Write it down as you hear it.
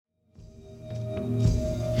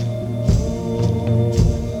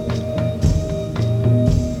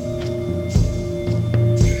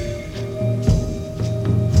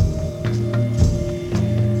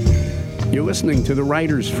listening to the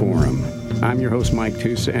Writers Forum. I'm your host, Mike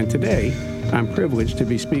Tusa, and today I'm privileged to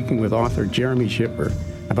be speaking with author Jeremy Schipper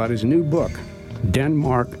about his new book,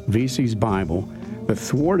 Denmark Vesey's Bible, The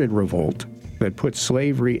Thwarted Revolt That Put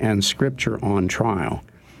Slavery and Scripture on Trial.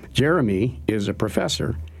 Jeremy is a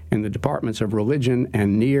professor in the departments of religion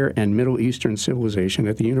and Near and Middle Eastern civilization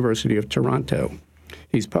at the University of Toronto.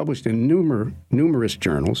 He's published in numerous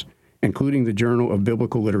journals, including the Journal of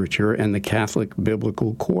Biblical Literature and the Catholic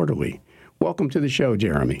Biblical Quarterly. Welcome to the show,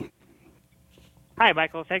 Jeremy. Hi,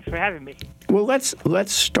 Michael. Thanks for having me. Well,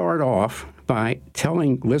 let's start off by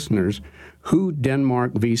telling listeners who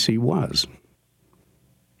Denmark Vesey was.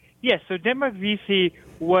 Yes, so Denmark Vesey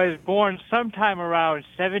was born sometime around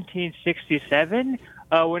 1767.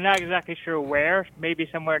 We're not exactly sure where, maybe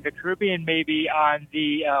somewhere in the Caribbean, maybe on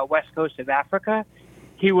the west coast of Africa.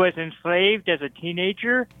 He was enslaved as a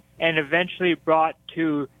teenager and eventually brought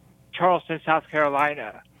to Charleston, South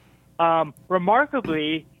Carolina.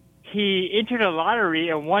 Remarkably, he entered a lottery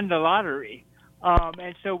and won the lottery.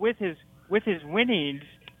 And so with his winnings,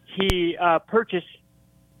 he purchased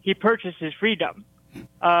his freedom,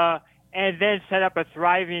 and then set up a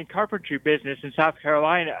thriving carpentry business in South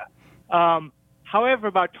Carolina. However,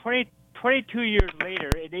 about 22 years later,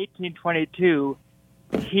 in 1822,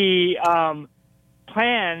 he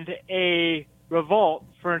planned a revolt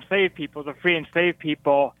for enslaved people, to free enslaved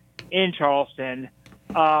people in Charleston.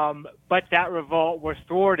 But that revolt was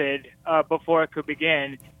thwarted before it could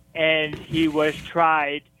begin, and he was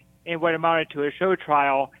tried in what amounted to a show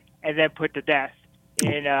trial and then put to death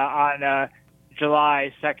on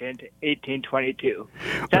July 2nd, 1822.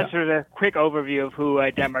 That's sort of a quick overview of who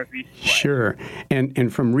Denmark Vesey was. Sure.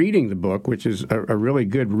 And from reading the book, which is a really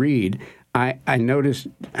good read, I noticed,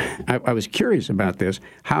 I was curious about this.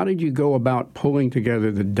 How did you go about pulling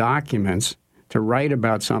together the documents to write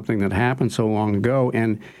about something that happened so long ago?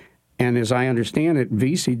 And as I understand it,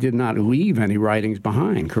 Vesey did not leave any writings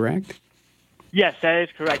behind, correct? Yes, that is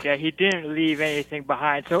correct. Yeah, he didn't leave anything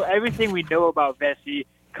behind. So everything we know about Vesey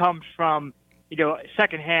comes from,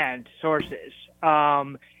 secondhand sources.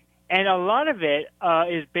 And a lot of it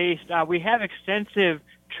is based on, we have extensive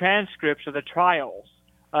transcripts of the trials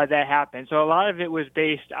that happened. So a lot of it was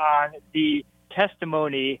based on the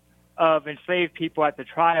testimony of enslaved people at the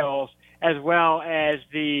trials, as well as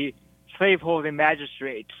the slaveholding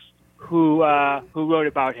magistrates who wrote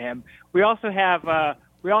about him. We also have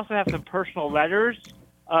some personal letters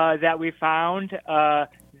that we found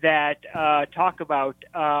that talk about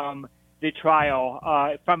the trial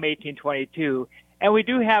from 1822, and we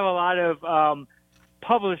do have a lot of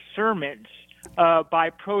published sermons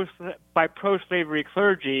by pro-slavery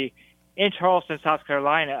clergy in Charleston, South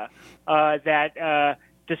Carolina, that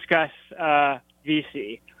discuss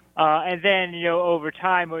Vesey. And then, over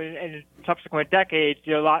time and subsequent decades,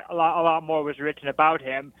 a lot more was written about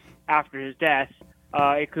him after his death,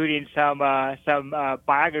 including some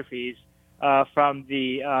biographies from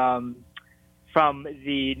the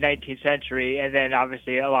 19th century, and then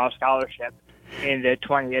obviously a lot of scholarship in the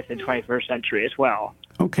 20th and 21st century as well.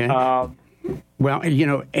 Okay. Well,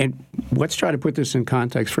 and let's try to put this in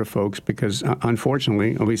context for folks, because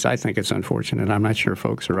unfortunately, at least I think it's unfortunate, I'm not sure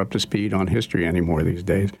folks are up to speed on history anymore these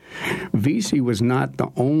days. Vesey was not the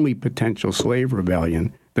only potential slave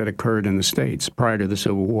rebellion that occurred in the States prior to the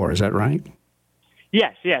Civil War. Is that right?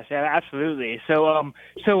 Yes, absolutely. So,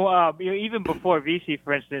 even before Vesey,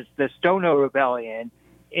 for instance, the Stono Rebellion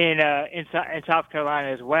in South Carolina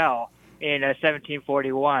as well in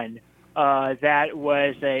 1741. That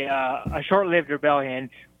was a short-lived rebellion,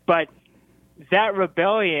 but that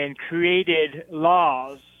rebellion created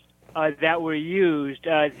laws that were used.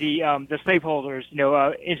 The slaveholders,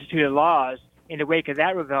 instituted laws in the wake of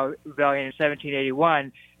that rebellion in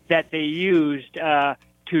 1781 that they used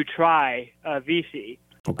to try Vesey.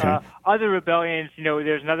 Okay. Other rebellions,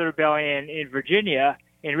 there's another rebellion in Virginia,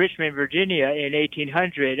 in Richmond, Virginia, in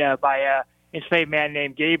 1800 by an enslaved man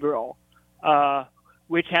named Gabriel,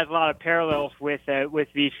 which has a lot of parallels with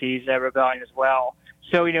Vesey's rebellion as well.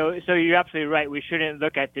 So so you're absolutely right. We shouldn't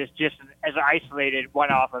look at this just as an isolated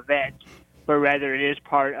one-off event, but rather it is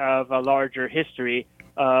part of a larger history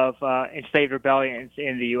of enslaved rebellions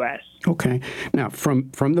in the U.S. Okay. Now,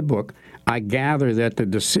 from the book, I gather that the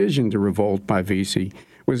decision to revolt by Vesey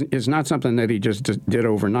is not something that he just did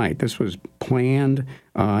overnight. This was planned.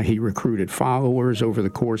 He recruited followers over the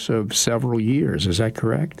course of several years. Is that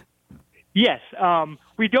correct? Yes.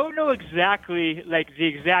 We don't know exactly, the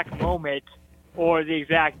exact moment or the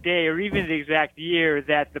exact day or even the exact year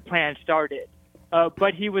that the plan started.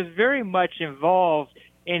 But he was very much involved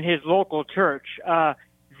in his local church,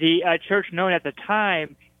 the church known at the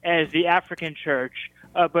time as the African Church,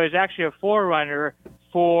 but is actually a forerunner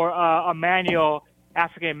for Emmanuel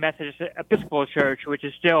African Methodist Episcopal Church, which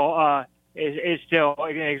is still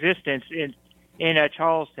in existence in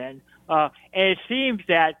Charleston. And it seems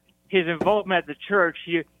that his involvement at the church,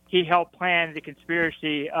 he helped plan the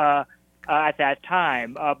conspiracy at that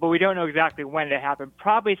time, but we don't know exactly when it happened.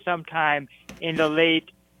 Probably sometime in the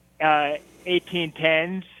late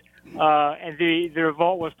 1810s, and the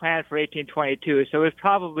revolt was planned for 1822. So it was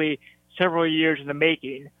probably several years in the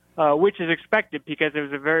making, which is expected because it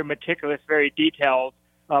was a very meticulous, very detailed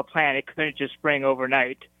plan. It couldn't just spring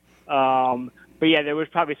overnight. But yeah, there was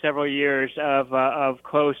probably several years of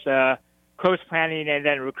close planning and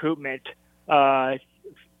then recruitment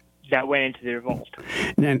that went into the revolt.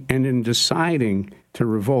 And in deciding to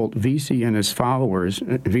revolt, Vesey and his followers,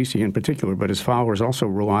 Vesey in particular, but his followers also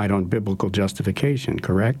relied on biblical justification,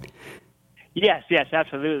 correct? Yes,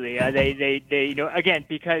 absolutely. They again,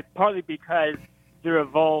 partly because the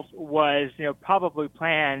revolt was, probably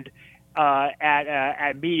planned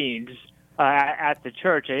at meetings at the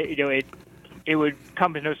church. It would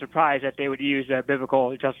come as no surprise that they would use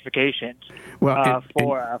biblical justifications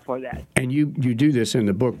for that. And you do this in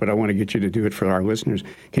the book, but I want to get you to do it for our listeners.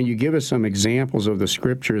 Can you give us some examples of the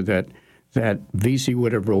scripture that Vesey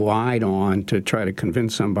would have relied on to try to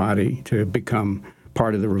convince somebody to become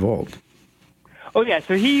part of the revolt? Oh yeah,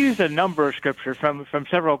 so he used a number of scriptures from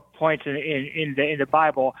several points in the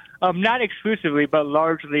Bible, not exclusively, but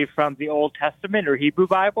largely from the Old Testament or Hebrew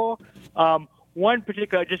Bible. One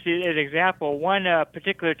particular, just as an example, one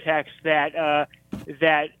particular text that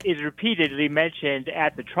is repeatedly mentioned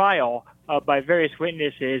at the trial by various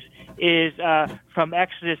witnesses is from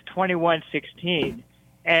Exodus 21:16,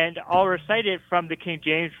 and I'll recite it from the King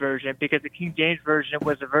James Version because the King James Version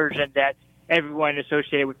was a version that everyone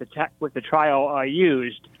associated with the trial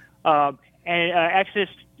used. And Exodus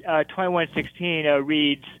 21:16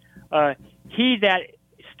 reads, "He that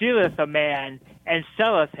stealeth a man and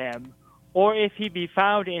selleth him, or if he be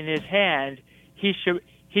found in his hand, he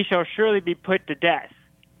shall surely be put to death."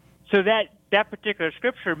 So that particular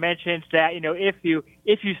scripture mentions that if you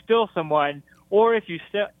steal someone, or if you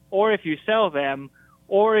sell them,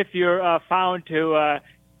 or if you're found to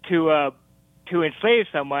enslave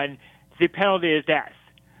someone, the penalty is death.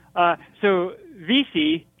 So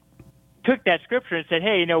Vesey took that scripture and said,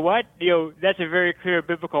 "Hey, you know what? That's a very clear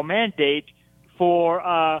biblical mandate for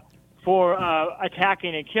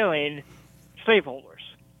attacking and killing slaveholders."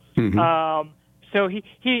 Mm-hmm. So he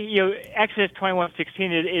Exodus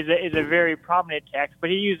 21:16 is a very prominent text,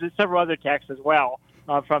 but he uses several other texts as well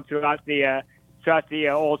from throughout the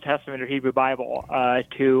Old Testament or Hebrew Bible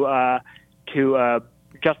to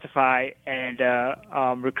justify and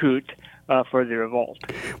recruit for the revolt.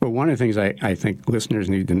 Well, one of the things I think listeners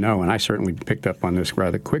need to know, and I certainly picked up on this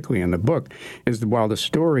rather quickly in the book, is that while the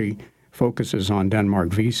story focuses on Denmark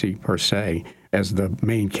Vesey per se as the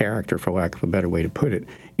main character, for lack of a better way to put it,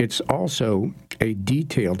 it's also a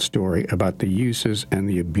detailed story about the uses and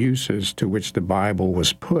the abuses to which the Bible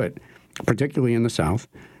was put, particularly in the South,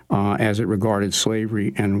 as it regarded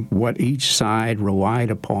slavery and what each side relied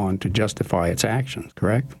upon to justify its actions,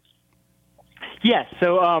 correct? Yes.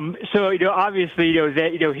 So obviously,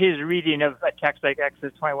 his reading of a text like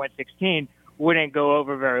Exodus 21:16 wouldn't go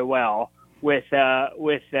over very well with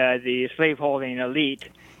the slaveholding elite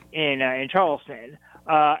in Charleston,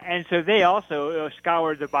 and so they also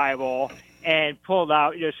scoured the Bible and pulled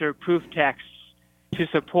out sort of proof texts to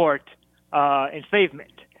support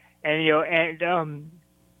enslavement, and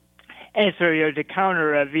to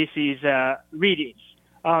counter Vesey's readings.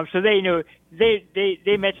 So they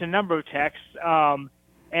mention a number of texts,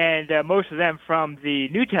 and most of them from the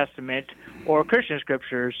New Testament or Christian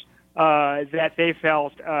scriptures that they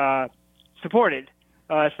felt supported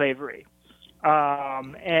slavery.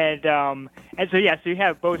 And so you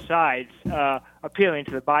have both sides appealing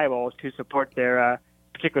to the Bible to support their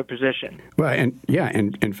particular position. Well, and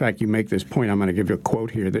in fact, you make this point. I'm going to give you a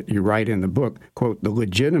quote here that you write in the book. Quote, "The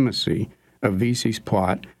legitimacy of Vesey's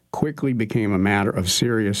plot quickly became a matter of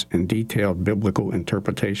serious and detailed biblical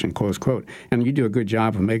interpretation," close quote. And you do a good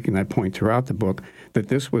job of making that point throughout the book, that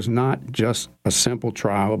this was not just a simple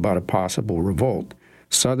trial about a possible revolt.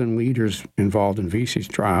 Southern leaders involved in Vesey's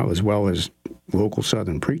trial, as well as local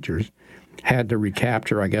Southern preachers, had to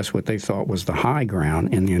recapture, I guess, what they thought was the high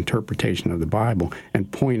ground in the interpretation of the Bible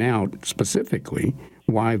and point out specifically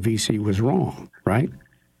why Vesey was wrong, right?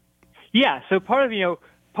 Yeah, so part of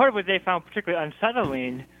what they found particularly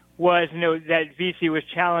unsettling was, that Vesey was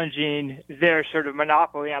challenging their sort of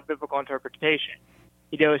monopoly on biblical interpretation.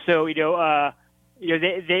 They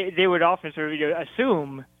would often sort of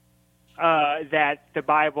assume that the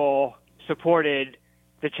Bible supported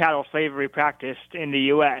the chattel slavery practiced in the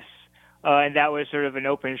U.S., and that was sort of an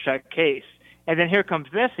open shut case. And then here comes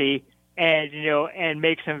Vesey, and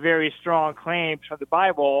makes some very strong claims from the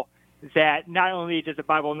Bible that not only does the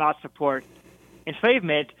Bible not support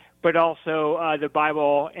enslavement, but also the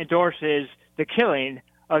Bible endorses the killing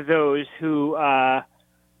of those who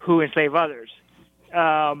enslave others.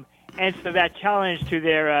 And so that challenge to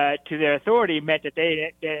their authority meant that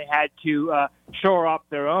they had to shore up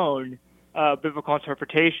their own biblical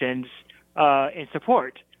interpretations in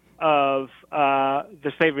support of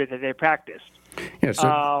the slavery that they practiced. Yes.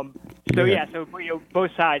 So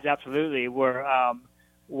both sides absolutely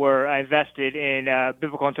were invested in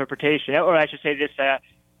biblical interpretation, or I should say this.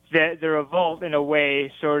 The revolt, in a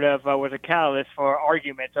way, sort of was a catalyst for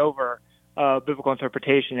arguments over biblical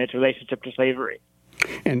interpretation and its relationship to slavery.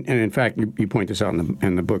 And in fact, you point this out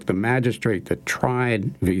in the book, the magistrate that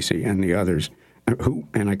tried Vesey and the others, who,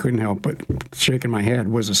 and I couldn't help but shaking my head,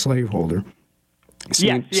 was a slaveholder.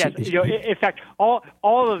 Yes. In fact, all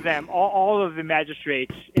of them, all of the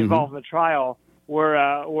magistrates involved in the trial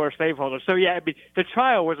were slaveholders. So the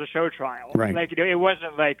trial was a show trial. Right. Like it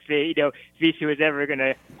wasn't like Vesey was ever going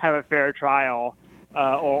to have a fair trial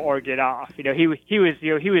or get off. He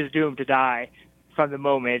was doomed to die from the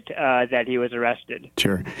moment that he was arrested.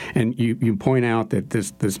 Sure. And you point out that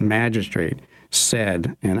this magistrate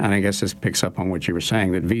said, and I guess this picks up on what you were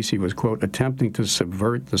saying, that Vesey was, quote, attempting to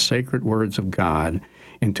subvert the sacred words of God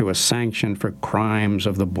into a sanction for crimes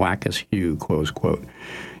of the blackest hue, close quote.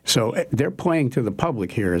 So they're playing to the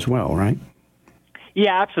public here as well, right?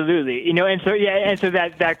 Yeah, absolutely. And so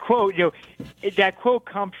that quote, that quote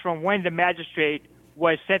comes from when the magistrate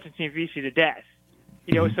was sentencing Vesey to death.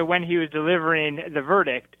 So when he was delivering the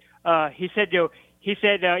verdict, he said,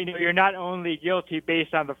 you're not only guilty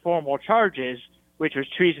based on the formal charges, which was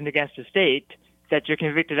treason against the state, that you're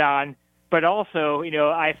convicted on, but also,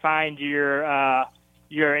 I find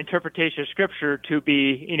your interpretation of Scripture to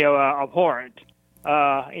be, abhorrent.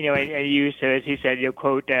 And used, as he said,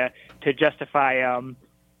 quote, to justify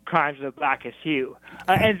crimes of the blackest hue.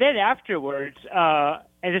 And then afterwards,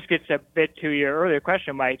 and this gets a bit to your earlier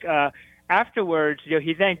question, Mike. Afterwards,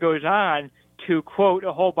 he then goes on to quote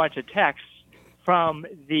a whole bunch of texts from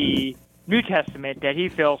the New Testament that he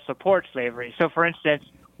feels support slavery. So, for instance,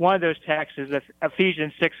 one of those texts is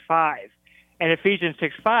Ephesians 6:5, and Ephesians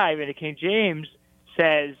 6:5 in the King James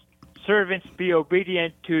says, "Servants, be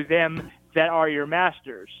obedient to them that are your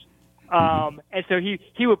masters." And so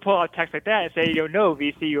he would pull out text like that and say, no,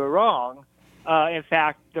 Vesey, you're wrong. In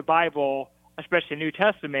fact, the Bible, especially the New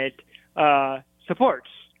Testament, supports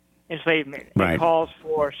enslavement. Right. It calls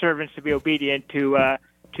for servants to be obedient to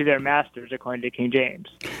their masters, according to King James.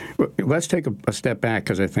 Well, let's take a step back,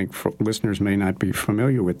 because I think listeners may not be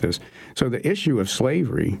familiar with this. So the issue of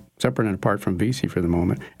slavery, separate and apart from Vesey for the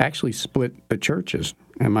moment, actually split the churches.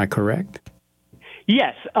 Am I correct?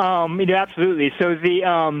 Yes, absolutely. So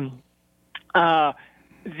the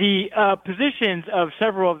positions of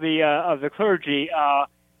several of the clergy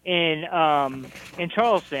in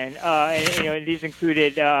Charleston, and these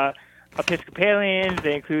included Episcopalians,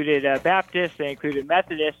 they included Baptists, they included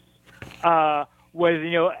Methodists,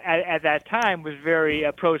 was at that time was very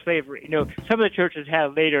pro-slavery. Some of the churches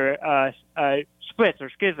had later splits or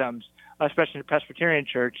schisms, especially the Presbyterian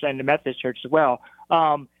Church and the Methodist Church as well.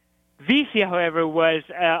 Vesey, however, was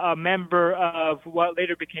a member of what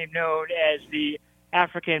later became known as the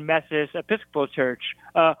African Methodist Episcopal Church,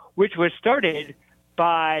 which was started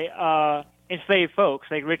by enslaved folks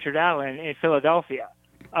like Richard Allen in Philadelphia.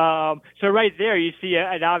 So right there, you see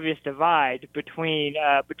an obvious divide between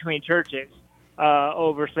churches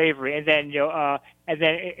over slavery, and then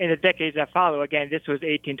in the decades that follow, again, this was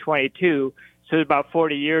 1822, so about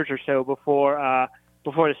 40 years or so before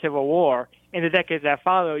the Civil War. In the decades that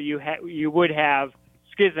follow, you would have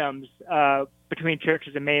schisms between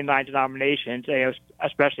churches and mainline denominations,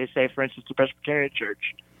 especially, say, for instance, the Presbyterian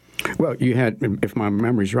Church. Well, you had, if my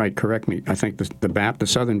memory's right, correct me, I think the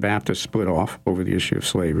Southern Baptists split off over the issue of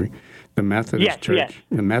slavery. The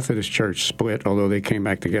Methodist Church split, although they came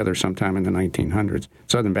back together sometime in the 1900s.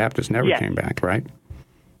 Southern Baptists never came back, right?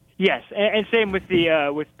 Yes, and same with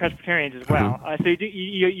with Presbyterians as well. So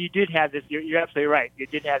you did have this. You're absolutely right. You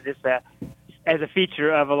did have this as a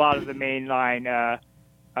feature of a lot of the mainline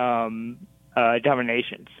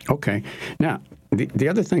dominations. Okay. Now, the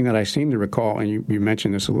other thing that I seem to recall, and you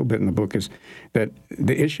mentioned this a little bit in the book, is that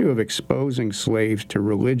the issue of exposing slaves to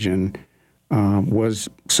religion was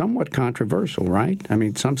somewhat controversial, right? I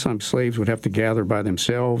mean, some slaves would have to gather by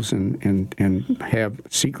themselves and have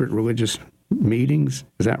secret religious meetings.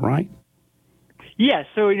 Is that right? Yes.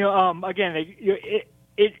 So again,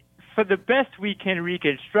 it for the best we can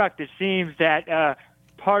reconstruct, it seems that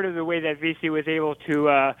part of the way that Vesey was able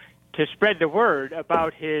to spread the word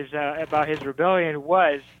about his rebellion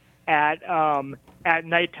was at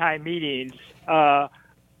nighttime meetings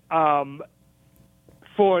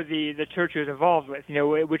for the church he was involved with,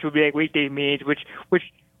 which would be like weekday meetings, which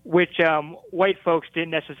white folks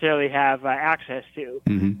didn't necessarily have access to.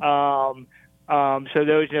 Mm-hmm. So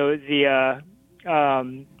those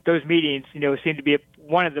those meetings seem to be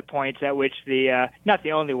one of the points at which not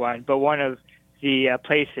the only one, but one of the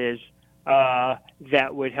places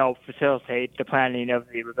that would help facilitate the planning of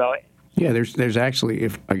the rebellion. Yeah, there's actually,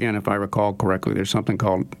 if I recall correctly, there's something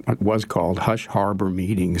was called Hush Harbor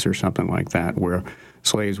meetings or something like that, where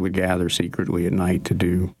slaves would gather secretly at night to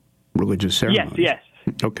do religious ceremonies. Yes.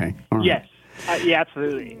 Okay. All right. Yes. Yeah,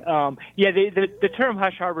 absolutely. The term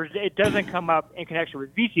Hush Harbor, it doesn't come up in connection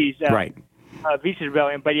with Vesey's right. Vesey's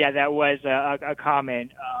rebellion, but yeah, that was a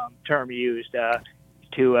common term used to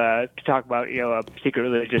talk about secret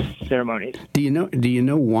religious ceremonies. Do you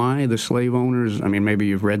know why the slave owners? I mean, maybe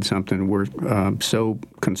you've read something. Were so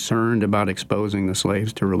concerned about exposing the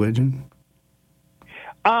slaves to religion?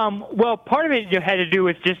 Well, part of it had to do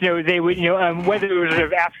with just they would whether it was sort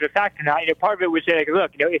of after the fact or not. Part of it was like,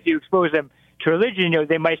 look, if you expose them to religion,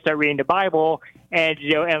 they might start reading the Bible, and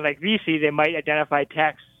and like Vesey, they might identify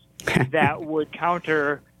texts that would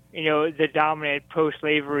counter the dominant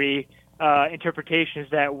pro-slavery interpretations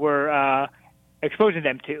that we're exposing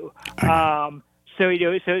them to. So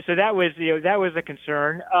that was a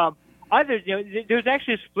concern. Others, there's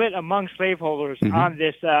actually a split among slaveholders on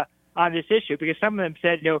this issue, because some of them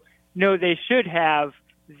said no, they should have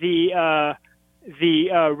the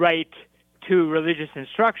right to religious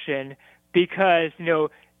instruction, because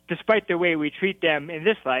despite the way we treat them in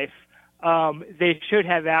this life, they should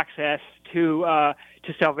have access to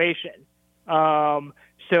salvation.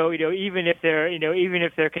 So even if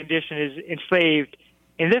their condition is enslaved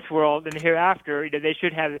in this world and hereafter, they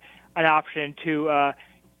should have an option to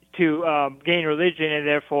gain religion and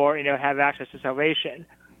therefore have access to salvation.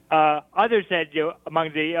 Others said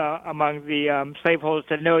among the slaveholders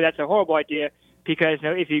said no, that's a horrible idea, because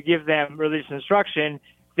if you give them religious instruction,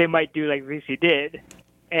 they might do like Vesey did,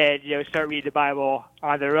 and start reading the Bible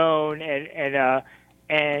on their own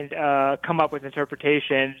and come up with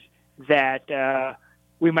interpretations that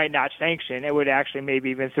we might not sanction. It would actually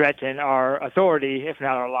maybe even threaten our authority, if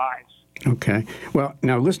not our lives. Okay. Well,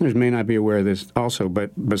 now listeners may not be aware of this also,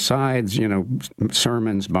 but besides,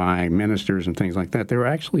 sermons by ministers and things like that, there were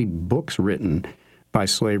actually books written by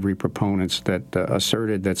slavery proponents that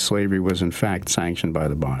asserted that slavery was in fact sanctioned by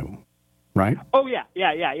the Bible, right? Oh, yeah,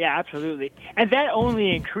 absolutely. And that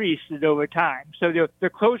only increased over time. So the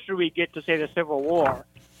closer we get to, say, the Civil War,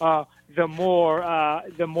 the more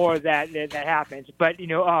that happens. But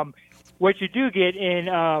what you do get in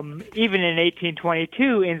even in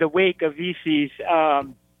 1822, in the wake of Vesey's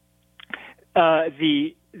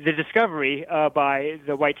the discovery by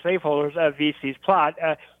the white slaveholders of Vesey's plot,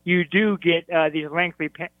 you do get these lengthy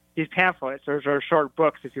these pamphlets, or short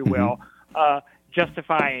books, if you will,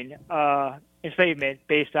 justifying enslavement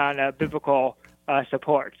based on biblical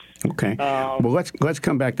supports. Okay. Well, let's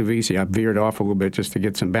come back to Vesey. I veered off a little bit just to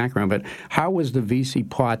get some background, but how was the Vesey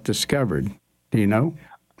plot discovered? Do you know?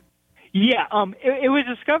 Yeah, it was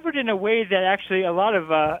discovered in a way that actually a lot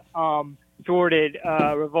of thwarted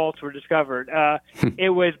revolts were discovered. It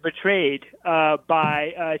was betrayed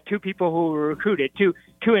by two people who were recruited,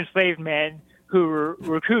 two enslaved men who were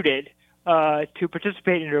recruited to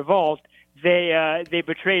participate in the revolt. They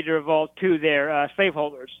betrayed the revolt to their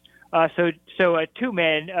slaveholders. So two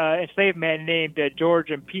men, enslaved men named George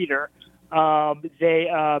and Peter, they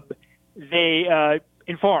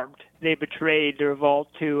informed. They betrayed the revolt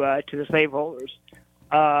to the slaveholders,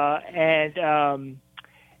 and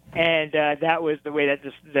that was the way that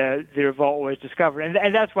the revolt was discovered,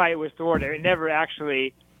 and that's why it was thwarted. It never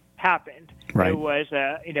actually happened. Right. It was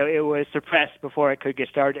it was suppressed before it could get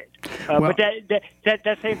started. But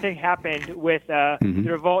that same thing happened with the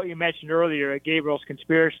revolt you mentioned earlier, Gabriel's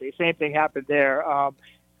conspiracy. Same thing happened there.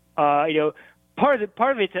 Part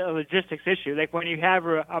of it's a logistics issue. Like when you have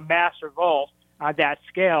a mass revolt on that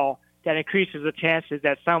scale, that increases the chances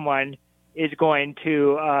that someone is going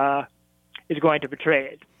to betray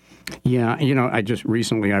it. Yeah, I just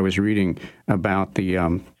recently I was reading about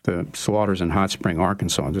the slaughters in Hot Spring,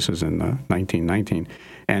 Arkansas. This is in 1919,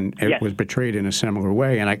 and it was betrayed in a similar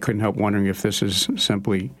way. And I couldn't help wondering if this is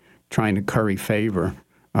simply trying to curry favor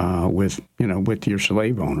with your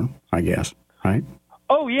slave owner, I guess, right?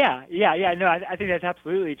 Oh yeah. No, I think that's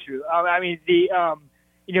absolutely true. I mean the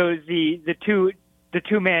the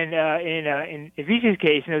two men in Vesey's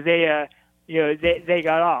case, they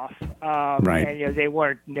got off, Right. and they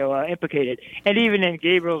weren't implicated. And even in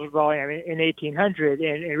Gabriel's rebellion in 1800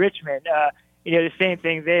 in Richmond, the same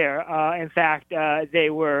thing there. In fact, they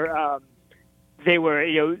were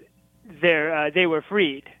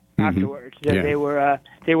freed afterwards. Yeah.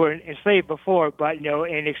 They were enslaved before, but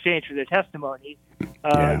in exchange for their testimony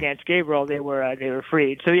against Gabriel, they were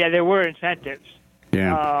freed. So there were incentives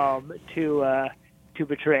to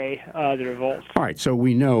betray the revolt. All right, so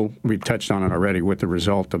we know, we've touched on it already, what the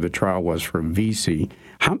result of the trial was for Vesey.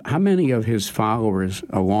 How many of his followers,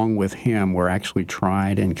 along with him, were actually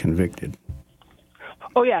tried and convicted?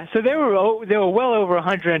 Oh yeah, so there were well over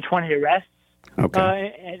 120 arrests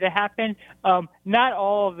that happened. Not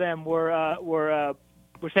all of them were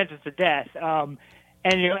sentenced to death, and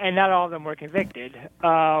not all of them were convicted.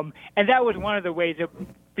 And that was one of the ways that,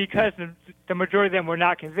 because the majority of them were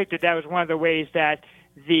not convicted, that was one of the ways that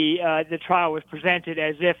the trial was presented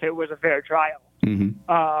as if it was a fair trial.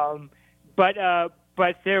 Mm-hmm.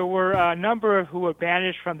 But there were a number who were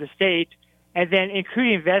banished from the state, and then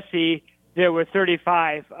including Vesey, there were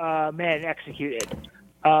 35 men executed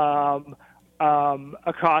across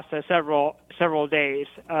several days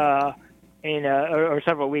or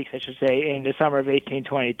several weeks, I should say, in the summer of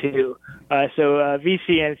 1822. So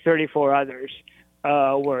Vesey and 34 others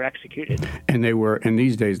were executed. And in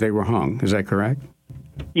these days, they were hung. Is that correct?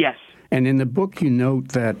 Yes. And in the book, you note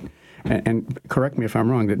that, and correct me if I'm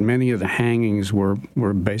wrong, that many of the hangings were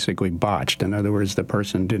basically botched. In other words, the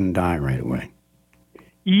person didn't die right away.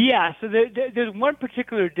 Yeah, so there's one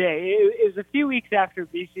particular day. It was a few weeks after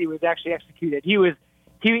Vesey was actually executed. He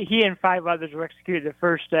and 5 others were executed the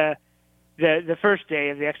first day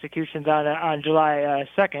of the executions on July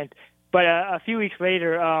 2nd. But a few weeks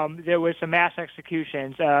later, there was some mass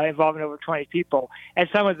executions involving over 20 people, and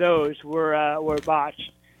some of those were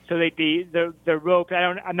botched. So the rope.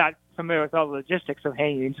 I'm not familiar with all the logistics of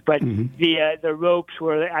hangings, but the ropes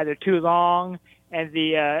were either too long, and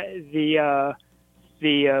the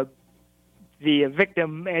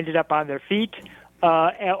victim ended up on their feet,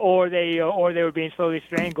 or they were being slowly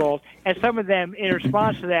strangled. And some of them, in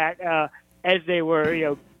response to that, as they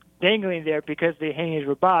were dangling there because the hangings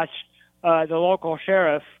were botched, the local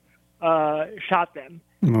sheriff shot them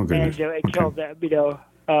and killed them.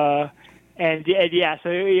 So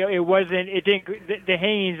it wasn't. It didn't. The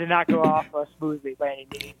hangings did not go off smoothly by any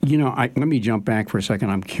means. Let me jump back for a second.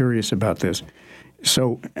 I'm curious about this.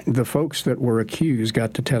 So the folks that were accused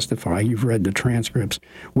got to testify. You've read the transcripts.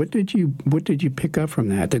 What did you pick up from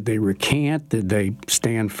that? Did they recant? Did they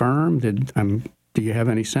stand firm? Do you have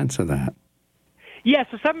any sense of that? Yeah,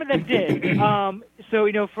 so some of them did. For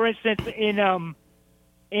instance,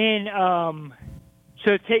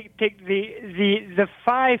 so take the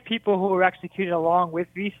 5 people who were executed along with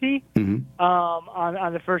Vesey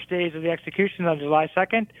on the first days of the execution on July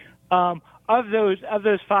 2nd. Of those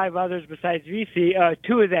 5 others besides Vesey,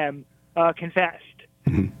 2 of them confessed.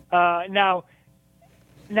 Now,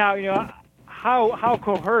 how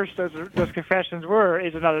coerced those confessions were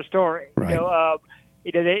is another story. Right.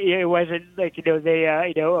 It wasn't like we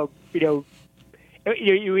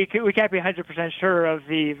can't be 100% sure of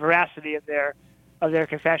the veracity of their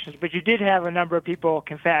confessions, but you did have a number of people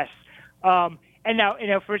confess. And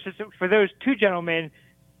now, for instance, for those 2 gentlemen,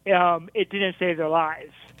 it didn't save their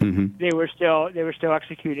lives. They were still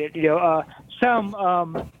executed. Some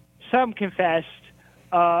confessed,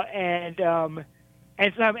 and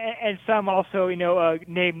some also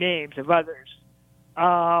named names of others.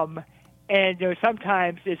 And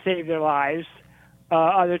sometimes it saved their lives.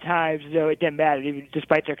 Other times, it didn't matter. Even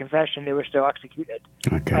despite their confession, they were still executed.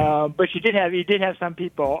 Okay. But you did have some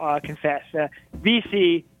people confess.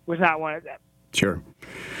 Vesey was not one of them. Sure.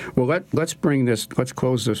 Well, let's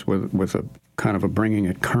close this with a kind of a bringing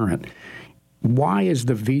it current. Why is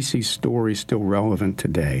the Vesey story still relevant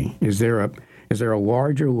today? Is there a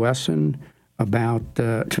larger lesson about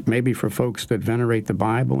maybe for folks that venerate the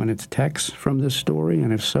Bible and its texts from this story?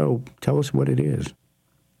 And if so, tell us what it is.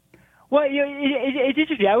 Well, it's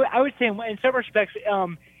interesting. I would say in some respects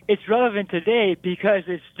it's relevant today because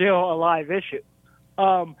it's still a live issue.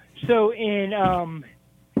 So in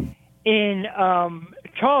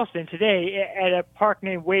Charleston today, at a park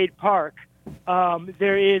named Wade Park,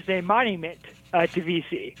 there is a monument to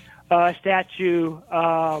Vesey, a statue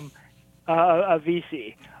of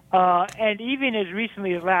Vesey. And even as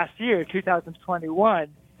recently as last year, 2021,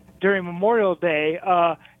 during Memorial Day,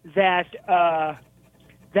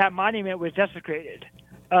 that monument was desecrated.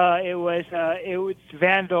 It was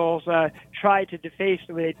vandals tried to deface.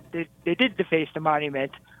 They did deface the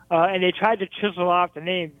monument, and they tried to chisel off the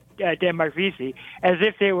name Denmark Vesey, as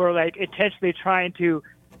if they were like intentionally trying to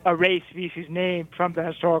erase Vesey's name from the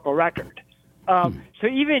historical record. So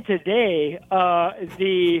even today,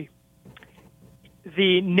 the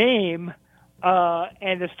name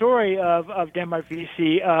and the story of Denmark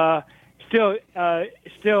Vesey still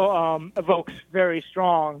evokes very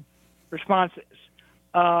strong responses.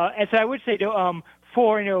 And so I would say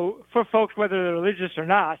for folks, whether they're religious or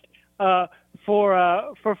not,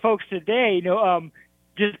 for folks today,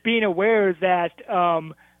 just being aware that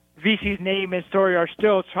Vesey's name and story are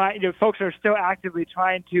still folks are still actively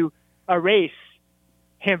trying to erase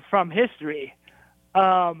him from history.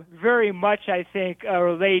 Very much, I think,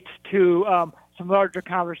 relates to some larger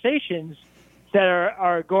conversations that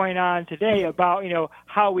are going on today about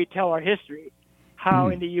how we tell our history, how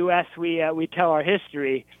in the U.S. we tell our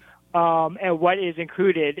history, and what is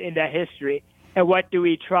included in that history, and what do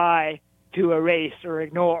we try to erase or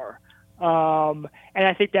ignore. And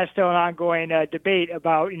I think that's still an ongoing debate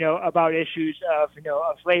about issues of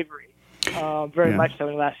slavery. Very much so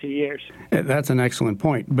in the last few years. That's an excellent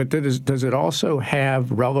point. But does it also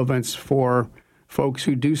have relevance for folks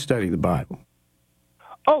who do study the Bible?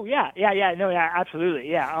 Oh, yeah,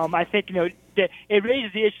 absolutely, yeah. I think, it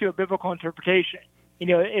raises the issue of biblical interpretation.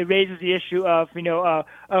 It raises the issue of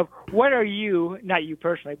what are you, not you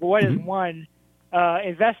personally, but what is one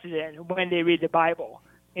invested in when they read the Bible?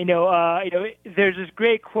 There's this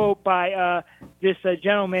great quote by this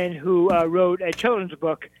gentleman who wrote a children's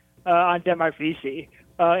book on Denmark Vesey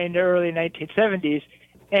in the early 1970s.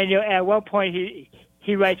 And at one point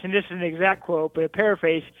he writes, and this is an exact quote, but a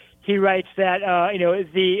paraphrase, he writes that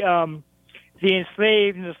the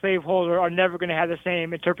enslaved and the slaveholder are never going to have the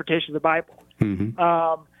same interpretation of the Bible.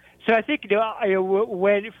 So I think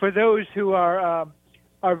when for those who are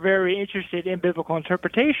very interested in biblical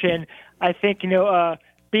interpretation, I think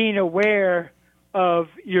being aware of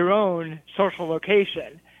your own social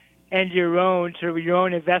location and your own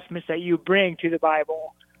investments that you bring to the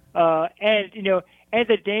Bible, and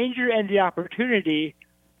the danger and the opportunity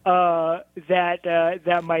that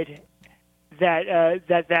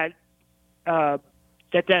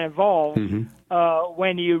involves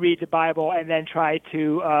when you read the Bible and then try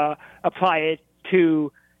to apply it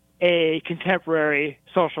to a contemporary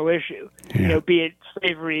social issue, be it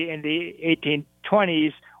slavery in the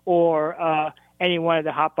 1820s or any one of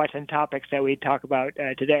the hot button topics that we talk about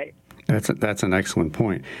today. That's an excellent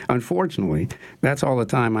point. Unfortunately, that's all the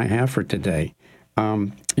time I have for today.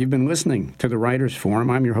 You've been listening to the Writers Forum.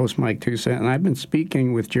 I'm your host, Mike Tusa, and I've been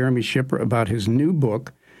speaking with Jeremy Schipper about his new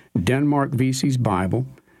book, Denmark Vesey's Bible,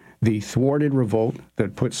 The Thwarted Revolt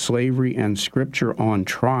That Put Slavery and Scripture on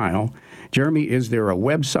Trial. Jeremy, is there a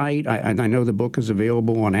website? I know the book is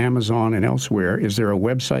available on Amazon and elsewhere. Is there a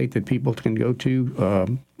website that people can go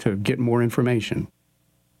to get more information?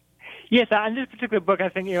 Yes, on this particular book, I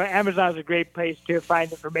think Amazon is a great place to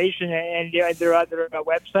find information, and there are other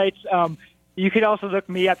websites. You could also look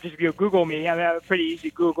me up, just Google me. I have a pretty easy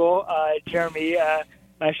Google, Jeremy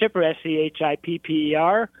Schipper,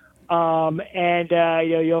 Schipper, and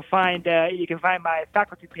you'll find you can find my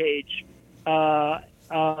faculty page.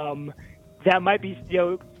 That might be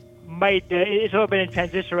it's a little bit in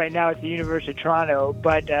transition right now at the University of Toronto,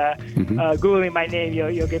 but Googling my name,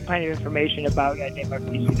 you'll get plenty of information about Denmark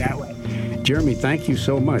Vesey that way. Jeremy, thank you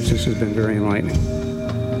so much. This has been very enlightening.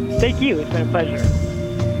 Thank you. It's been a pleasure.